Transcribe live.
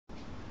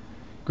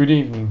Good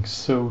evening.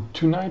 So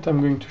tonight I'm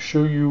going to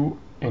show you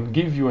and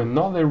give you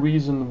another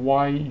reason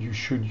why you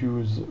should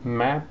use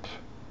map,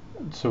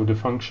 so the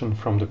function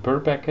from the purrr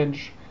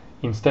package,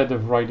 instead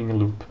of writing a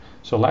loop.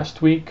 So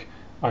last week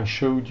I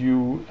showed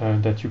you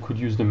that you could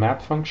use the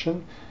map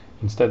function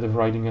instead of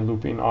writing a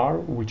loop in R,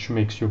 which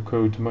makes your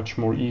code much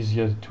more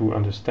easier to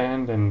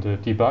understand and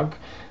debug.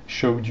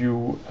 Showed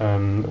you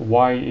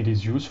why it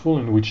is useful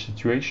in which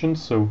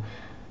situations. So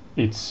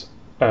it's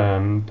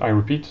I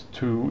repeat,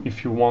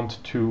 if you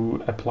want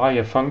to apply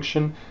a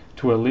function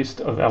to a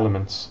list of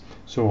elements.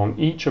 So on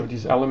each of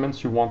these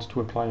elements you want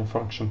to apply a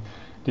function.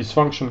 This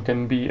function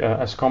can be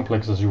as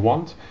complex as you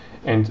want,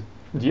 and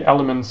the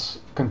elements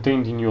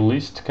contained in your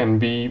list can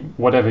be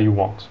whatever you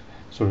want.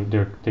 So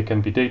they can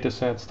be data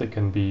sets, they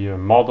can be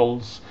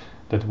models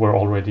that were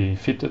already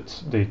fitted,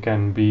 they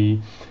can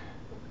be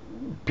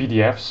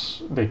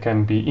PDFs, they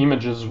can be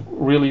images,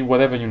 really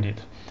whatever you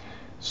need.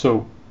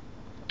 So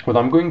what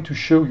I'm going to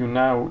show you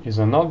now is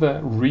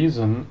another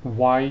reason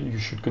why you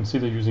should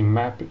consider using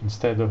map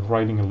instead of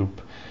writing a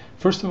loop.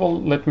 First of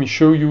all, let me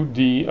show you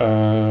the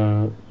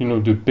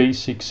the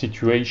basic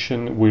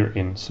situation we're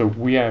in. So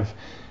we have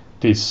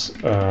these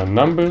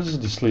numbers,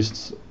 this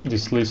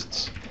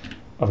lists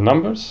of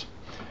numbers,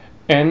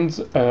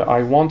 and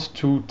I want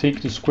to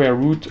take the square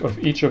root of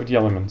each of the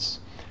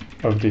elements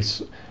of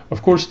this.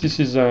 Of course, this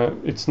is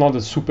it's not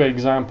a super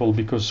example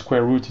because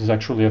square root is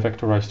actually a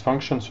vectorized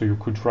function, so you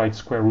could write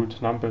square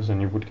root numbers and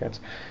you would get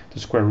the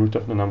square root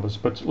of the numbers.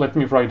 But let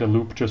me write a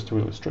loop just to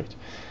illustrate.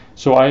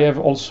 So I have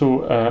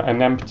also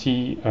an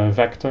empty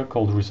vector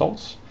called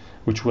results,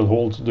 which will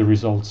hold the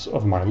results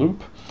of my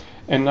loop.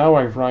 And now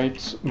I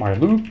write my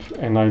loop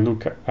and I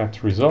look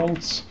at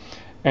results,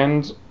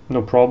 and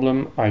no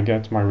problem, I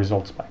get my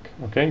results back.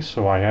 Okay,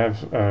 so I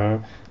have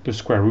the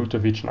square root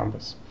of each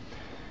numbers.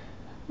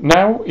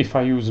 Now, if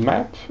I use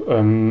map,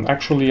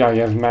 actually I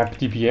have map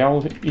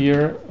dbl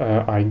here,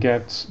 I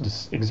get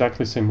this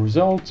exactly same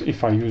result.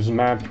 If I use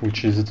map,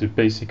 which is the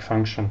basic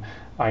function,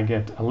 I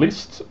get a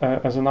list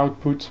as an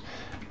output.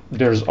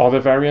 There's other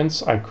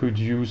variants. I could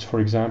use,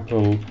 for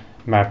example,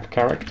 map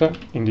character.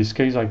 In this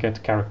case, I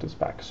get characters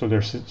back. So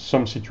there's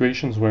some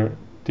situations where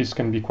this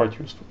can be quite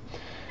useful.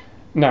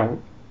 Now,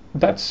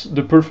 that's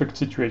the perfect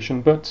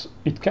situation, but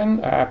it can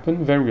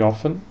happen very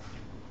often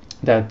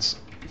that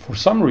for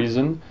some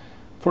reason,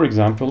 for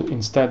example,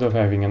 instead of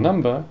having a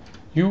number,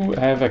 you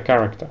have a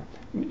character.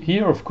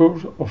 Here, of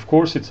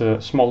course, it's a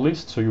small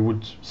list, so you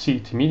would see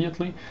it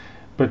immediately,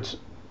 but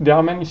there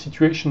are many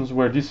situations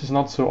where this is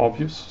not so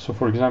obvious. So,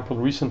 for example,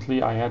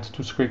 recently I had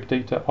to scrape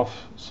data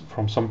off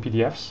from some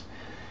PDFs,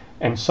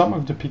 and some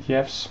of the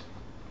PDFs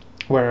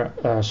were,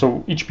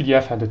 so each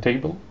PDF had a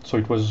table, so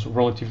it was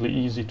relatively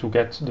easy to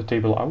get the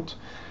table out.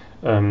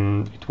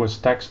 It was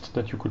text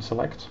that you could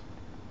select.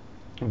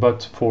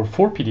 But for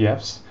 4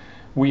 PDFs,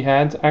 we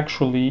had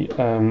actually,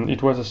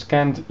 it was a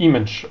scanned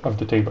image of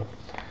the table.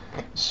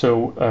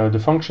 So the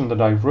function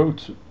that I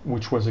wrote,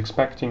 which was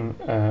expecting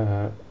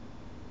that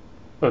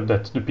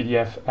the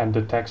PDF and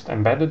the text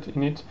embedded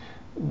in it,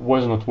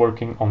 was not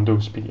working on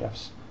those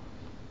PDFs.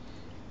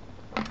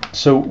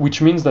 So,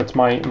 which means that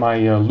my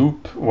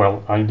loop,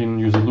 well, I didn't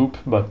use a loop,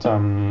 but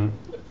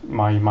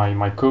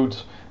my code,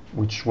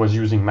 which was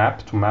using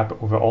map to map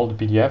over all the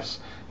PDFs,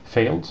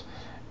 failed.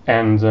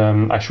 And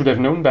I should have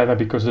known better,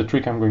 because the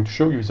trick I'm going to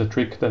show you is a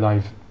trick that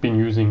I've been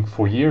using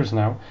for years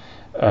now,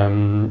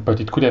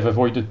 but it could have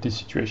avoided this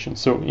situation.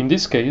 So in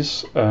this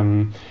case,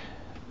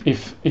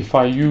 if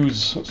I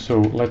use, so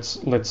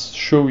let's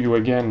show you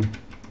again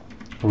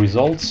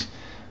results.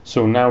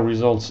 So now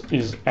results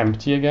is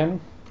empty again,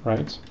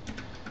 right?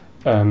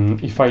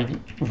 If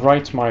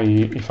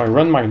I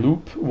run my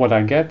loop, what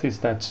I get is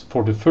that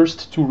for the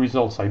first 2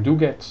 results I do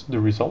get the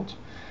result.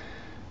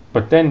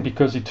 But then,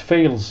 because it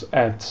fails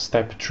at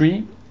step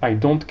 3, I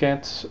don't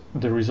get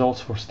the results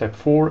for step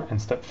 4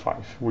 and step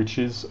 5, which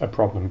is a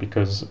problem,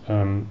 because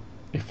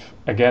if,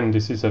 again,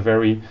 this is a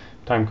very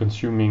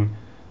time-consuming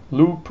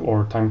loop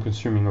or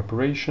time-consuming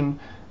operation,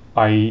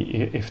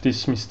 if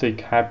this mistake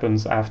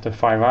happens after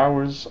 5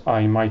 hours,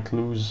 I might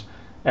lose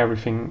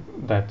everything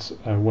that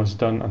was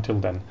done until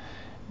then.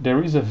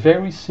 There is a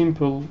very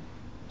simple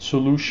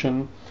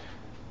solution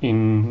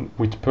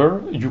with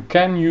purrr. You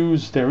can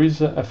use, there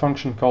is a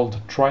function called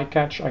try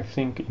catch, I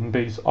think, in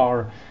base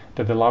R,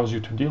 that allows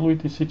you to deal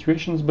with these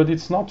situations, but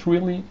it's not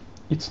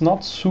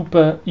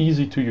super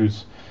easy to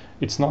use.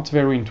 It's not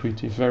very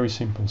intuitive, very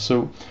simple.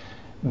 So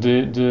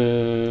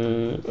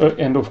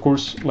and of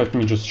course, let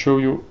me just show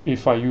you,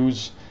 if I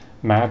use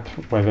map,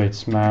 whether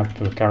it's map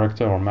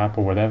character or map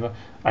or whatever,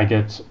 I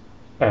get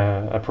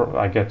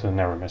an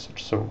error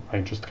message, so I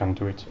just can't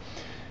do it.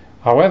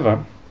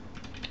 However,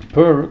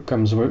 purrr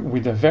comes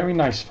with a very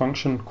nice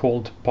function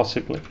called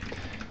possibly.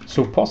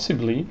 So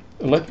possibly,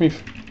 let me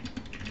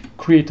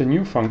create a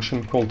new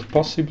function called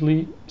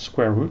possibly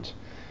square root,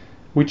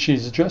 which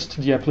is just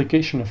the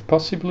application of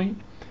possibly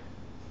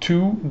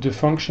to the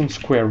function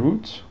square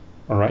root.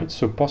 Alright,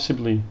 so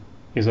possibly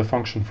is a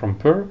function from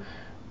purrr,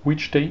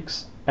 which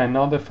takes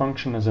another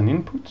function as an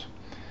input.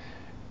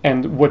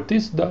 And what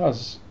this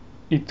does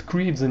it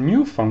creates a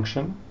new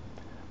function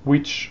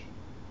which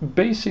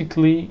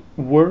basically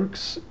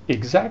works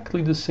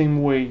exactly the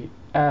same way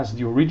as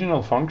the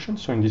original function,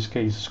 so in this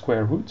case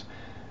square root,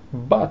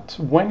 but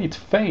when it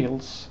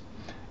fails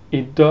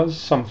it does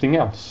something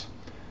else.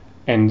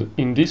 And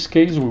in this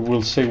case we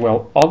will say,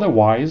 well,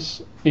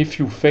 otherwise, if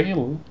you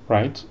fail,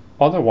 right,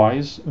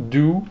 otherwise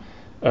do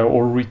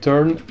or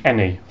return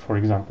NA, for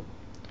example.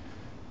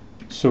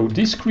 So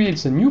this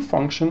creates a new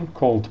function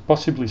called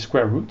possibly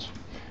square root,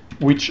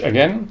 which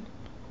again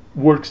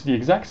works the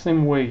exact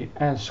same way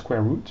as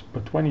square root,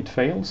 but when it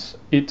fails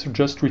it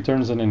just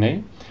returns an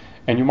NA.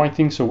 And you might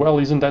think, so well,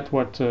 isn't that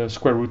what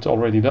square root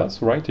already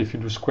does, right? If you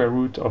do square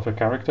root of a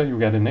character you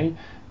get an A.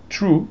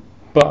 True,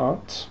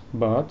 but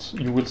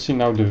you will see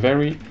now the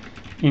very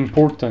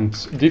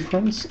important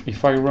difference.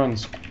 If I run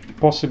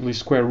possibly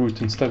square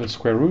root instead of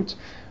square root,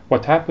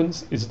 what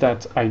happens is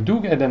that I do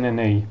get an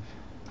NA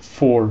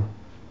for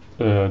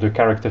the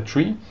character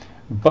 3,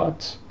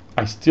 but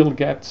I still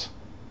get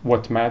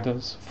what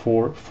matters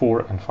for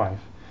 4 and 5.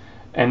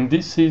 And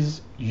this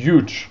is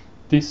huge.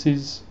 This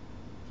is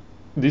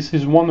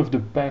one of the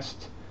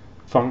best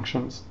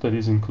functions that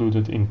is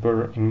included in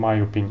purrr, in my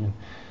opinion.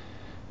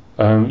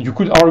 You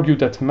could argue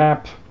that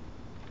map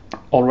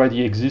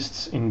already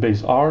exists in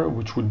base R,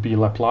 which would be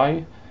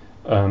lapply.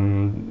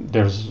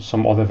 There's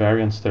some other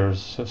variants.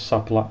 There's S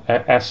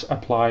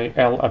apply,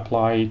 L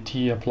apply,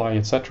 T apply,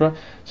 etc.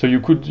 So you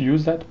could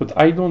use that, but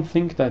I don't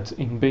think that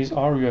in base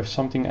R you have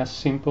something as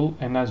simple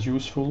and as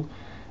useful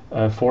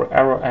for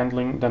error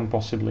handling than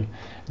possibly.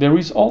 There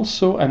is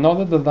also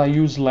another that I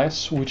use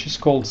less, which is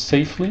called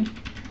safely.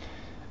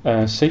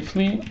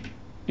 Safely,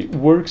 it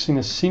works in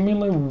a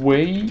similar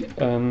way,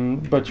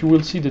 but you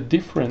will see the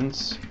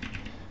difference.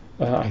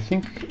 I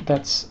think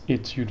that's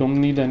it. You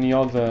don't need any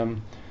other.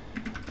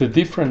 The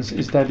difference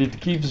is that it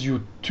gives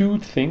you two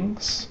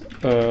things.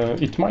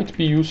 It might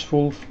be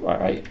useful.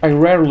 I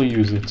rarely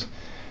use it,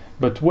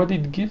 but what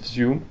it gives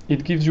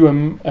you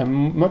a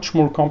much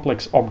more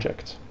complex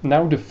object.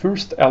 Now the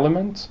first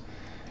element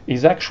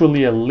is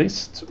actually a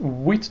list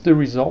with the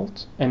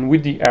result and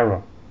with the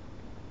error.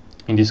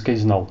 In this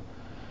case, null.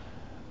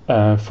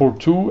 For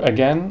 2,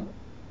 again,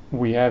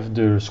 we have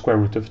the square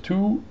root of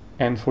 2,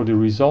 and for the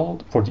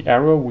result, for the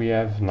error, we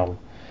have null.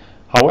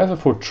 However,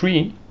 for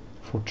 3,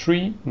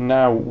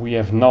 now we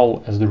have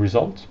null as the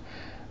result,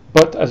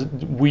 but as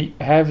we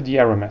have the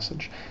error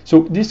message.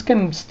 So this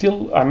can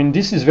still, I mean,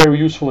 this is very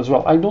useful as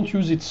well. I don't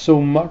use it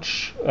so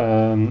much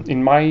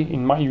in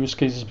my use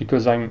cases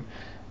because I'm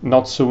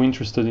not so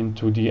interested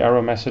into the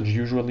error message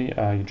usually.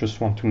 I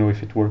just want to know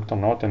if it worked or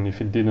not, and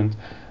if it didn't,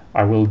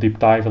 I will deep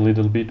dive a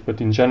little bit.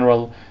 But in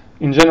general,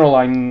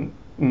 I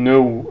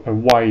know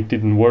why it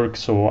didn't work,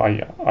 so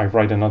I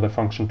write another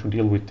function to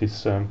deal with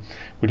this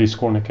with these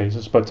corner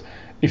cases. But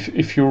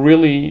if you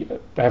really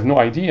have no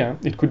idea,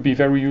 it could be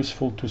very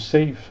useful to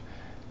save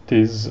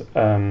this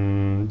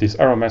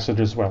error message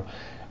as well.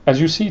 As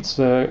you see, it's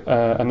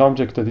an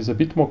object that is a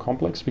bit more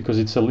complex because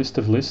it's a list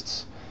of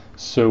lists.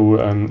 So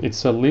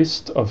it's a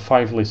list of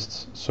 5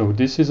 lists. So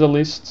this is a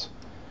list,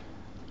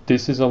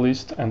 this is a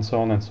list, and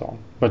so on and so on.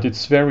 But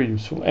it's very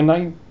useful. And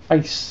I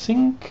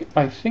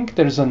think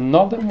there's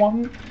another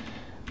one,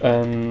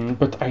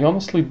 but I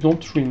honestly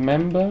don't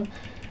remember.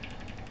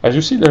 As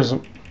you see, there's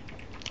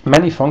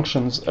many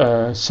functions.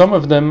 Some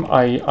of them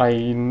I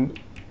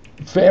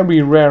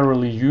very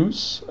rarely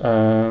use.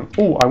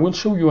 Oh, I will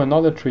show you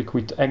another trick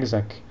with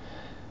exec.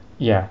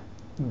 Yeah,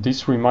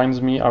 this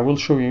reminds me, I will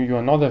show you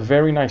another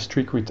very nice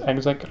trick with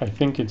exec. I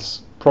think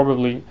it's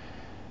probably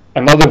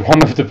another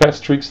one of the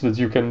best tricks that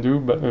you can do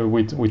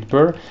with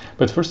purrr.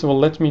 But first of all,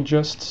 let me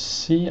just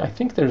see. I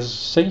think there's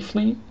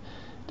safely,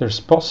 there's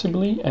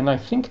possibly, and I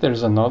think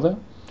there's another.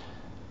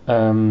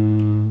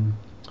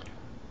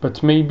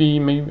 But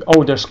maybe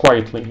oh, there's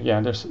quietly.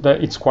 Yeah,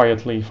 it's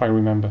quietly, if I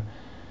remember.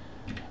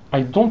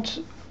 I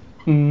don't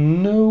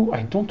know,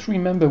 I don't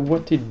remember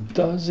what it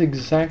does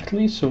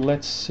exactly, so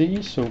let's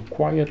see. So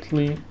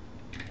quietly,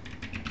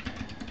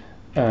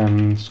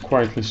 it's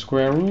quietly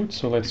square root,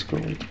 so let's go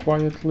with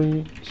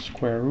quietly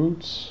square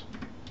roots.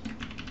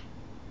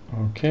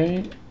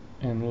 Okay,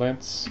 and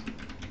let's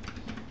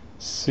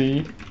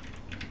see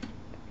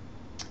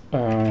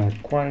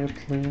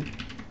quietly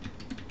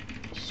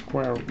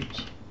square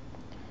root.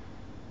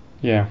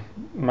 Yeah,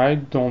 I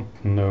don't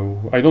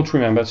know, I don't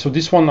remember. So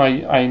this one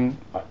I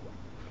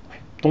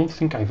don't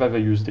think I've ever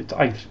used it.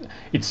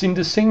 It's in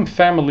the same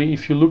family.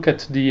 If you look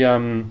at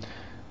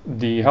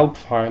the help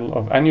file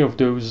of any of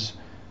those,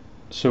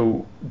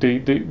 so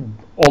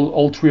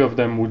all 3 of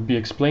them would be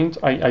explained.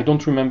 I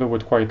don't remember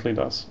what quietly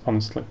does,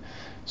 honestly.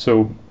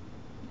 So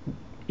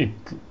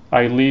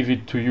I leave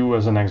it to you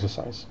as an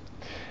exercise.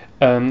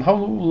 How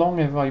long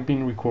have I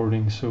been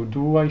recording? So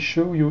do I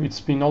show you?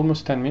 It's been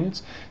almost 10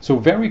 minutes. So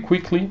very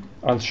quickly,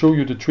 I'll show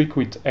you the trick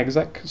with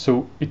exec.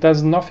 So it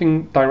has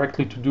nothing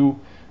directly to do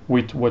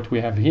with what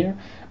we have here,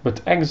 but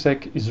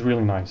exec is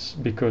really nice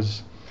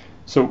because,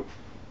 so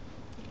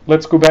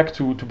let's go back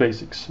to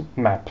basics.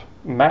 Maps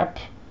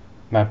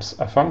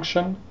a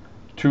function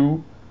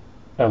to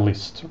a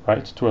list,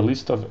 right? To a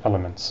list of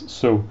elements.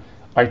 So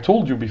I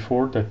told you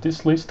before that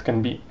this list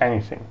can be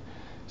anything.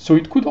 So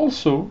it could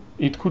also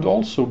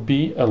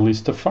be a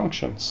list of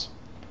functions.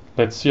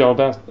 Let's see how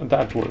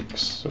that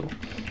works. So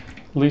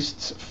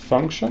lists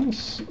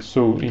functions.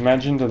 So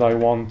imagine that I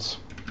want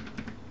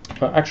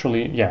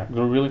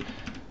rnorm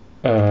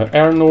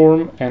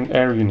and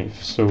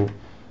runif. So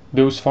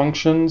those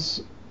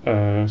functions.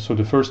 So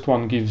the first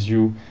one gives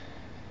you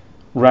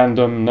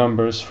random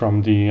numbers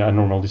from the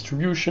normal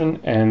distribution,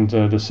 and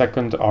the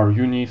second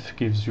runif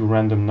gives you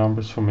random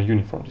numbers from a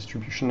uniform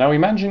distribution. Now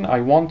imagine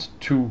I want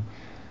to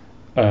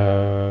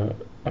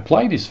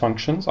apply these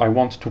functions, I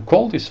want to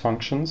call these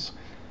functions,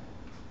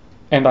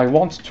 and I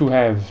want to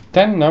have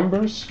 10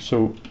 numbers,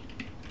 so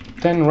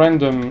 10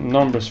 random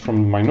numbers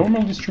from my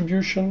normal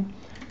distribution,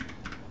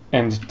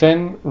 and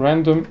 10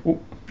 random,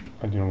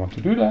 I didn't want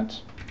to do that.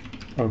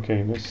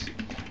 Okay,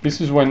 this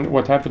is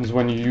what happens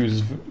when you use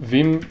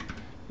Vim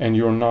and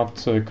you're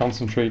not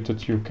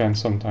concentrated. You can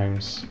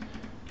sometimes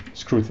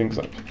screw things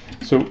up.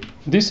 So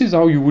this is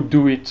how you would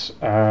do it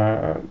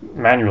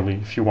manually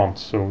if you want.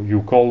 So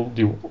you call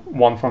the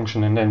one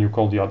function and then you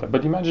call the other.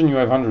 But imagine you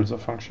have hundreds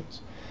of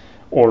functions,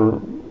 or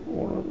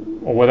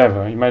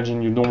whatever.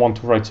 Imagine you don't want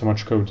to write so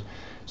much code.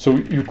 So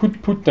you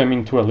could put them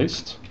into a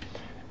list,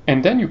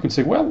 and then you could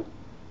say, well,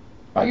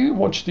 I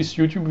watched this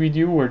YouTube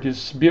video where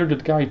this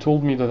bearded guy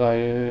told me that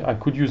I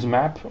could use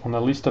map on a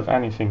list of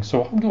anything.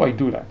 So how do I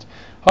do that?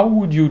 How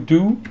would you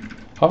do?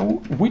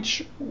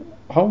 Which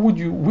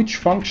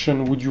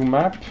function would you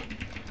map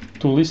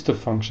to list of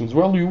functions?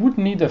 Well, you would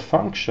need a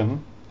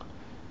function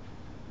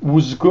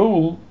whose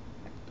goal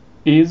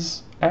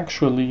is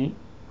actually.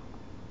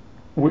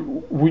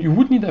 You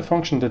would need a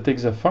function that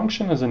takes a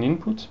function as an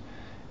input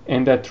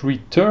and that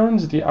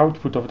returns the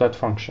output of that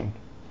function.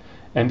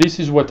 And this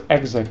is what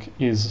exec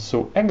is.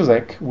 So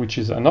exec, which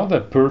is another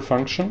purrr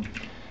function,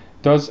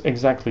 does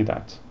exactly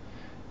that.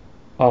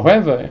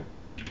 However,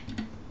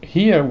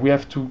 here we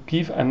have to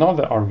give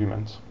another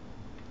argument,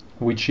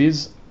 which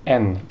is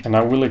n, and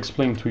I will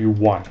explain to you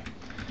why.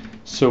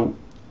 So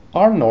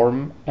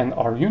rnorm and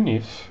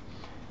runif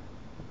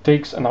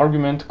takes an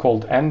argument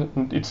called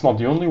n. It's not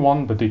the only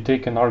one, but they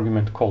take an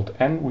argument called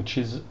n, which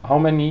is how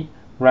many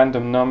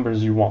random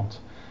numbers you want.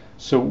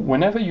 So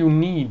whenever you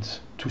need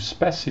to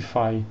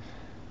specify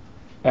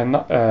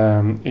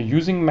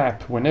using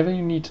map, whenever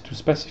you need to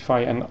specify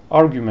an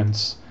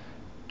arguments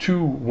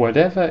to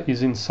whatever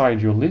is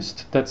inside your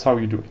list, that's how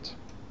you do it.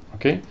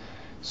 Okay,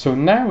 so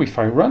now if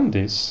I run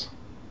this,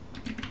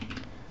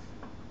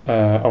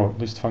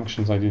 list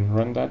functions, I didn't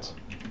run that.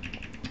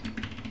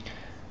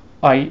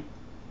 I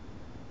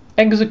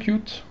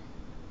execute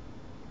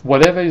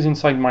whatever is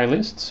inside my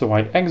list, so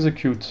I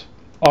execute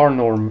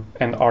rnorm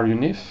and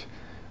runif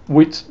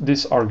with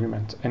this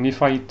argument. And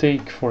if I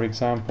take, for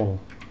example,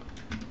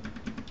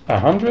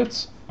 100,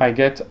 I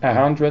get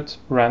 100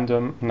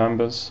 random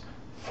numbers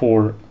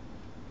for,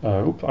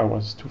 I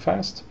was too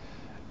fast,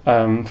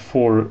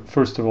 for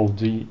first of all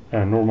the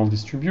normal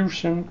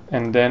distribution,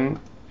 and then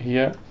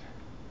here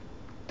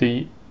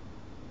the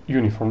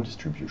uniform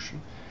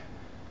distribution.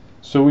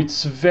 So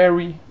it's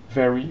very,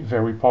 very,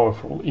 very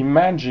powerful.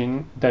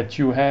 Imagine that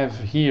you have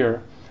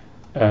here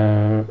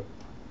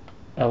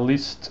a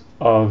list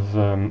of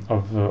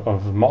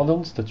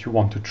models that you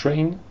want to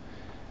train,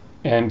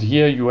 and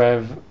here you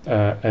have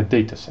a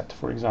data set,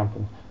 for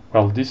example.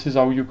 Well, this is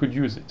how you could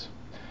use it.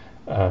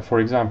 For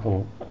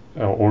example,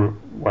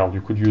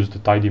 you could use the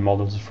tidy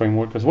models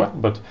framework as well,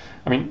 but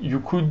I mean,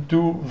 you could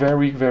do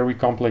very, very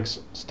complex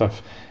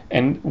stuff.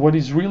 And what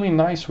is really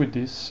nice with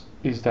this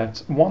is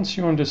that once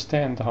you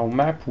understand how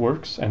map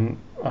works, and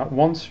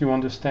once you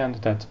understand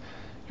that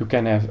you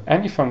can have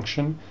any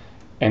function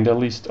and a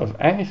list of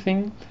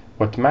anything,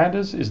 what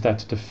matters is that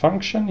the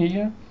function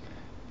here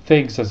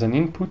takes as an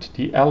input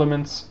the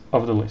elements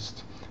of the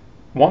list.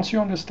 Once you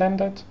understand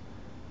that,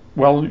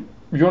 well,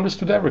 you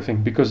understood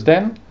everything, because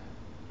then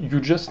you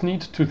just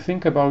need to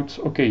think about,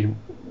 okay,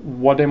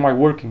 what am I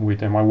working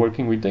with? Am I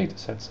working with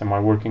datasets? Am I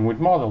working with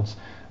models?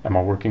 Am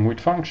I working with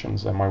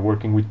functions? Am I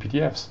working with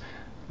PDFs?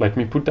 Let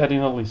me put that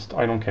in a list.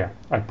 I don't care.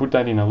 I put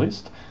that in a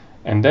list,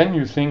 and then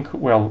you think,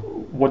 well,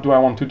 what do I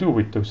want to do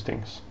with those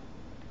things?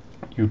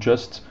 You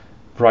just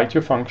write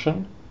your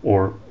function,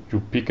 or you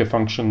pick a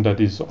function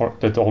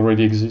that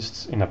already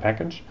exists in a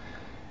package,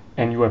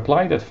 and you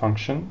apply that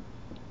function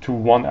to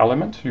one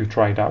element. You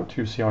try it out,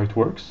 you see how it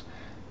works.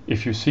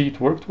 If you see it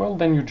worked well,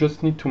 then you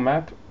just need to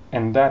map,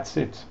 and that's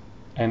it.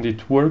 And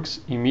it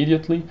works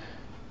immediately.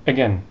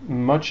 Again,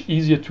 much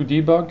easier to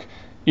debug.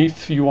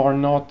 If you are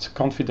not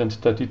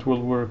confident that it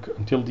will work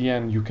until the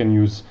end, you can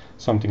use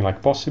something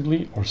like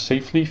possibly or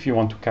safely if you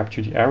want to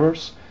capture the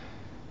errors,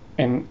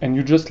 and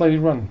you just let it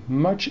run.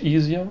 Much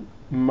easier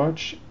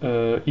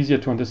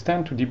to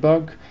understand, to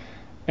debug,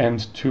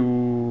 and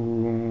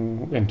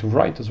to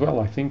write as well.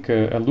 I think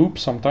a loop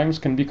sometimes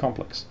can be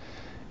complex.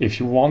 If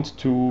you want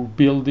to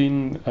build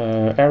in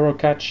error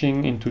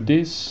catching into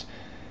this,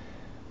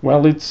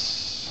 well,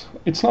 it's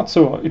not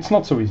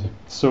so easy.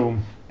 So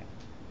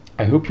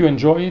I hope you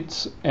enjoy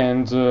it,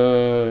 and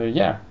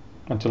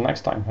Until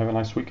next time, have a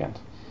nice weekend.